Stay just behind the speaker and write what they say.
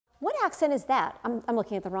What accent is that? I'm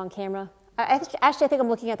looking at the wrong camera. Actually, I think I'm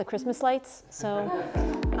looking at the Christmas lights, so.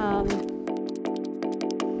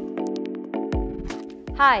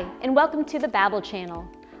 Hi, and welcome to the Babbel channel.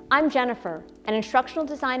 I'm Jennifer, an instructional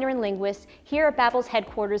designer and linguist here at Babbel's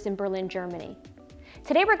headquarters in Berlin, Germany.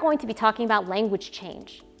 Today we're going to be talking about language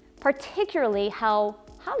change, particularly how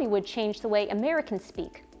Hollywood changed the way Americans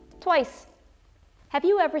speak, twice. Have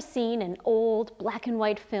you ever seen an old black and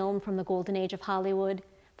white film from the golden age of Hollywood,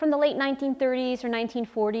 from the late 1930s or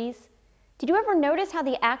 1940s? Did you ever notice how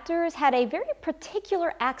the actors had a very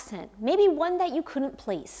particular accent, maybe one that you couldn't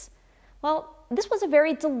place? Well, this was a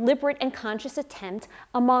very deliberate and conscious attempt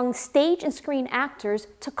among stage and screen actors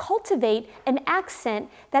to cultivate an accent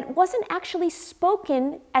that wasn't actually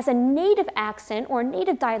spoken as a native accent or a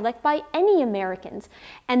native dialect by any Americans.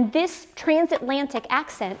 And this transatlantic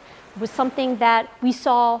accent was something that we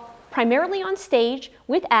saw primarily on stage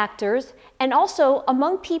with actors and also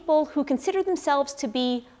among people who considered themselves to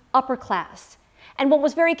be upper class. And what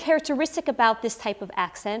was very characteristic about this type of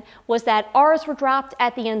accent was that R's were dropped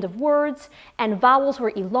at the end of words and vowels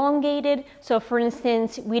were elongated. So for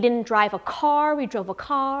instance, we didn't drive a car, we drove a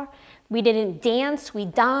car. We didn't dance, we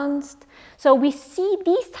danced. So we see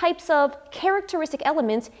these types of characteristic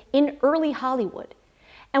elements in early Hollywood.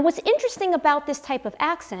 And what's interesting about this type of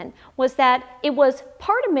accent was that it was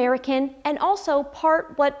part American and also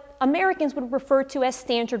part what Americans would refer to as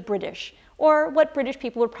standard British, or what British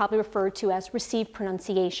people would probably refer to as received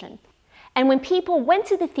pronunciation. And when people went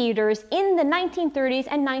to the theaters in the 1930s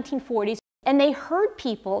and 1940s and they heard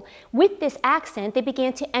people with this accent, they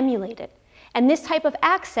began to emulate it. And this type of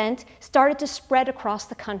accent started to spread across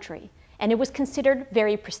the country, and it was considered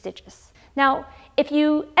very prestigious. Now, if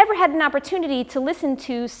you ever had an opportunity to listen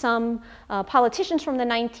to some politicians from the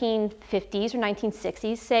 1950s or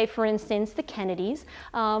 1960s, say for instance the Kennedys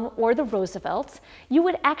or the Roosevelts, you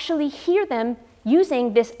would actually hear them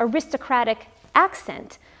using this aristocratic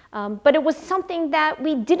accent. But it was something that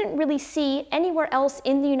we didn't really see anywhere else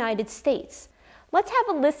in the United States. Let's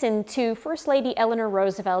have a listen to First Lady Eleanor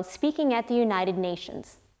Roosevelt speaking at the United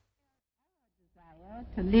Nations.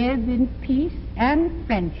 To live in peace and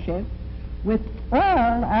friendship with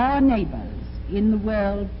all our neighbors in the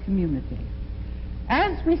world community.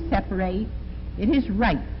 As we separate, it is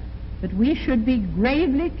right that we should be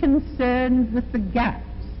gravely concerned with the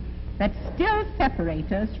gaps that still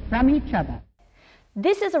separate us from each other.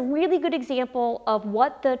 This is a really good example of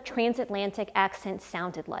what the transatlantic accent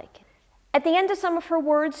sounded like. At the end of some of her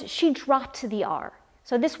words, she dropped to the R.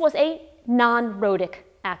 So this was a non-rhotic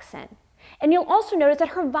accent. And you'll also notice that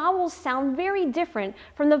her vowels sound very different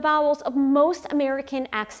from the vowels of most American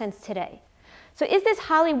accents today. So is this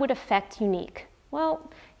Hollywood effect unique?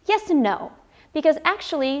 Well, yes and no, because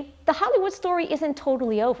actually the Hollywood story isn't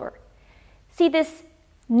totally over. See, this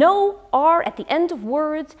no R at the end of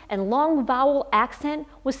words and long vowel accent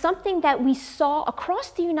was something that we saw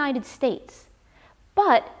across the United States.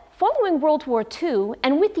 But following World War II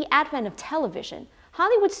and with the advent of television,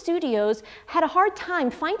 Hollywood studios had a hard time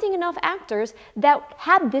finding enough actors that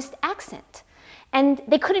had this accent. And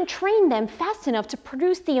they couldn't train them fast enough to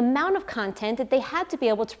produce the amount of content that they had to be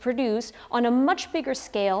able to produce on a much bigger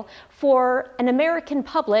scale for an American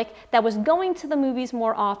public that was going to the movies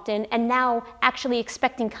more often and now actually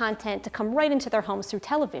expecting content to come right into their homes through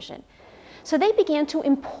television. So they began to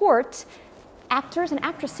import actors and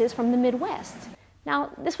actresses from the Midwest.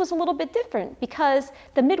 Now, this was a little bit different because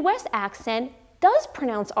the Midwest accent does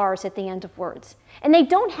pronounce R's at the end of words, and they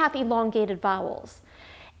don't have elongated vowels.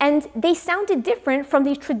 And they sounded different from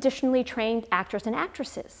these traditionally trained actors and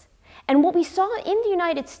actresses. And what we saw in the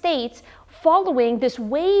United States following this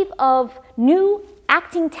wave of new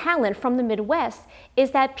acting talent from the Midwest is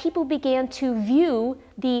that people began to view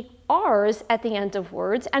the R's at the end of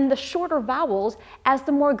words and the shorter vowels as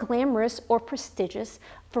the more glamorous or prestigious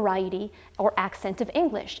variety or accent of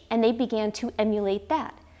English, and they began to emulate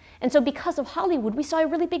that. And so because of Hollywood, we saw a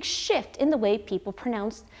really big shift in the way people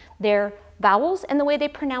pronounced their vowels and the way they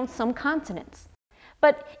pronounced some consonants.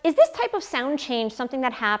 But is this type of sound change something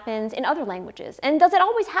that happens in other languages? And does it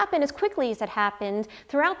always happen as quickly as it happened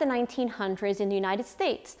throughout the 1900s in the United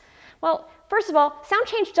States? Well, first of all, sound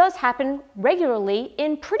change does happen regularly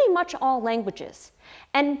in pretty much all languages.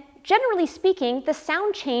 And generally speaking, the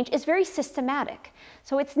sound change is very systematic.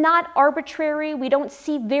 So it's not arbitrary. We don't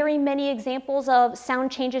see very many examples of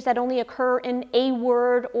sound changes that only occur in a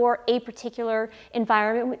word or a particular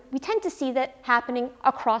environment. We tend to see that happening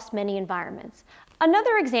across many environments.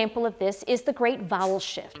 Another example of this is the Great Vowel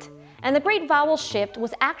Shift. And the Great Vowel Shift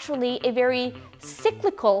was actually a very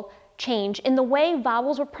cyclical change in the way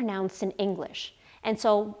vowels were pronounced in English. And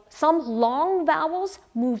so some long vowels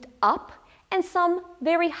moved up, and some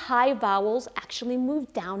very high vowels actually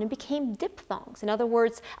moved down and became diphthongs. In other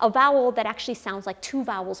words, a vowel that actually sounds like two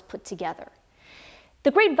vowels put together. The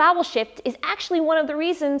Great Vowel Shift is actually one of the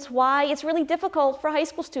reasons why it's really difficult for high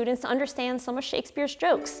school students to understand some of Shakespeare's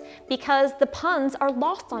jokes, because the puns are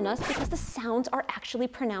lost on us because the sounds are actually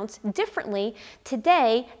pronounced differently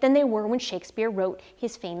today than they were when Shakespeare wrote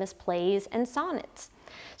his famous plays and sonnets.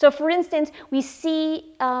 So for instance, we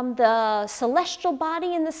see the celestial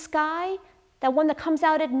body in the sky, that one that comes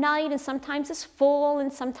out at night and sometimes is full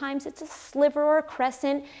and sometimes it's a sliver or a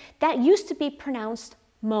crescent, that used to be pronounced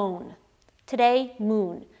moan. Today,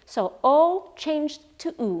 moon. So O changed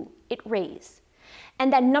to U, it raised.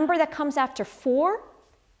 And that number that comes after 4,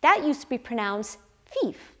 that used to be pronounced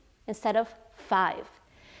fief instead of 5.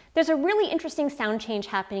 There's a really interesting sound change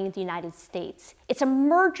happening in the United States. It's a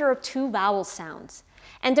merger of two vowel sounds.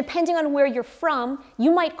 And depending on where you're from,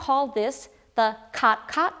 you might call this the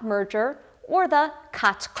cot-cot merger or the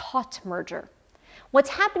cot-caught merger. What's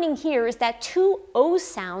happening here is that two O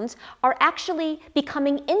sounds are actually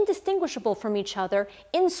becoming indistinguishable from each other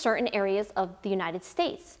in certain areas of the United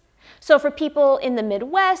States. So for people in the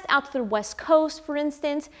Midwest, out to the West Coast, for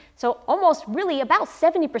instance, so almost really about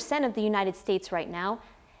 70% of the United States right now,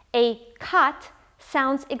 a cot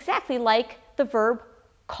sounds exactly like the verb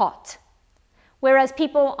caught. Whereas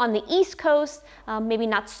people on the East Coast, maybe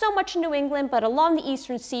not so much in New England, but along the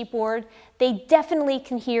eastern seaboard, they definitely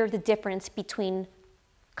can hear the difference between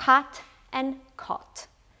cot and caught.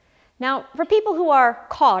 Now, for people who are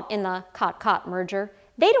caught in the cot-caught merger,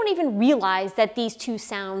 they don't even realize that these two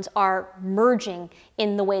sounds are merging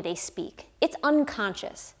in the way they speak. It's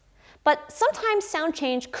unconscious. But sometimes sound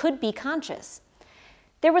change could be conscious.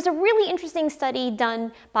 There was a really interesting study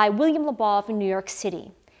done by William Labov in New York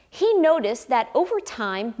City. He noticed that over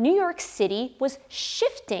time, New York City was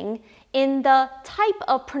shifting in the type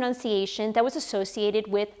of pronunciation that was associated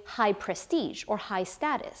with high prestige or high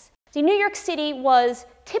status. See, New York City was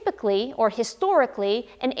typically or historically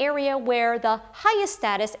an area where the highest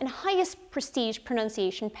status and highest prestige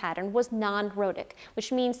pronunciation pattern was non-rhotic,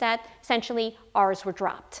 which means that essentially R's were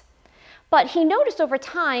dropped. But he noticed over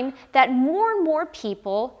time that more and more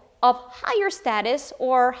people of higher status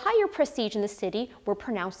or higher prestige in the city were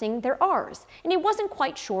pronouncing their R's, and he wasn't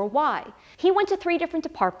quite sure why. He went to 3 different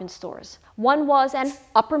department stores. One was an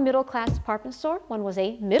upper middle class department store, one was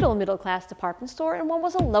a middle class department store, and one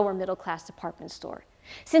was a lower middle class department store.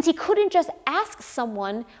 Since he couldn't just ask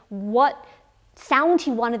someone what sound he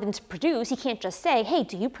wanted them to produce, he can't just say, hey,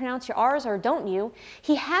 do you pronounce your R's or don't you?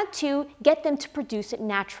 He had to get them to produce it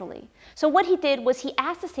naturally. So what he did was he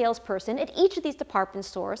asked a salesperson at each of these department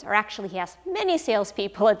stores, or actually he asked many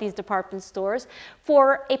salespeople at these department stores,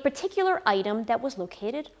 for a particular item that was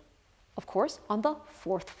located, of course, on the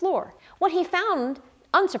 4th floor. What he found,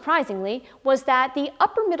 unsurprisingly, was that the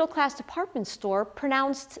upper middle class department store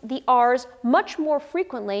pronounced the R's much more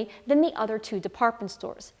frequently than the other 2 department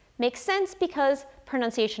stores. Makes sense because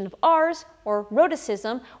pronunciation of R's, or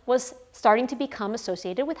rhoticism, was starting to become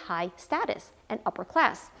associated with high status and upper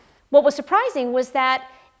class. What was surprising was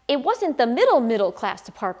that it wasn't the middle class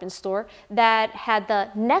department store that had the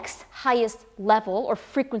next highest level or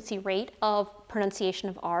frequency rate of pronunciation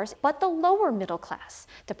of R's, but the lower middle class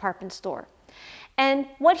department store. And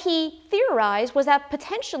what he theorized was that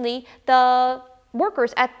potentially the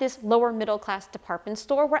workers at this lower middle class department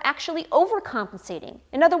store were actually overcompensating.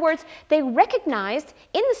 In other words, they recognized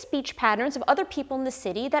in the speech patterns of other people in the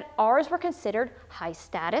city that R's were considered high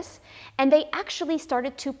status, and they actually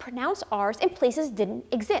started to pronounce R's in places that didn't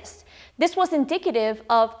exist. This was indicative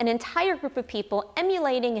of an entire group of people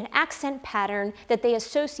emulating an accent pattern that they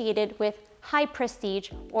associated with high prestige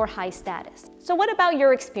or high status. So what about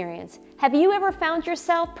your experience? Have you ever found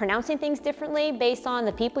yourself pronouncing things differently based on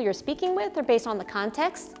the people you're speaking with or based on the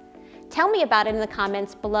context? Tell me about it in the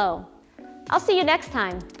comments below. I'll see you next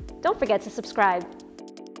time. Don't forget to subscribe.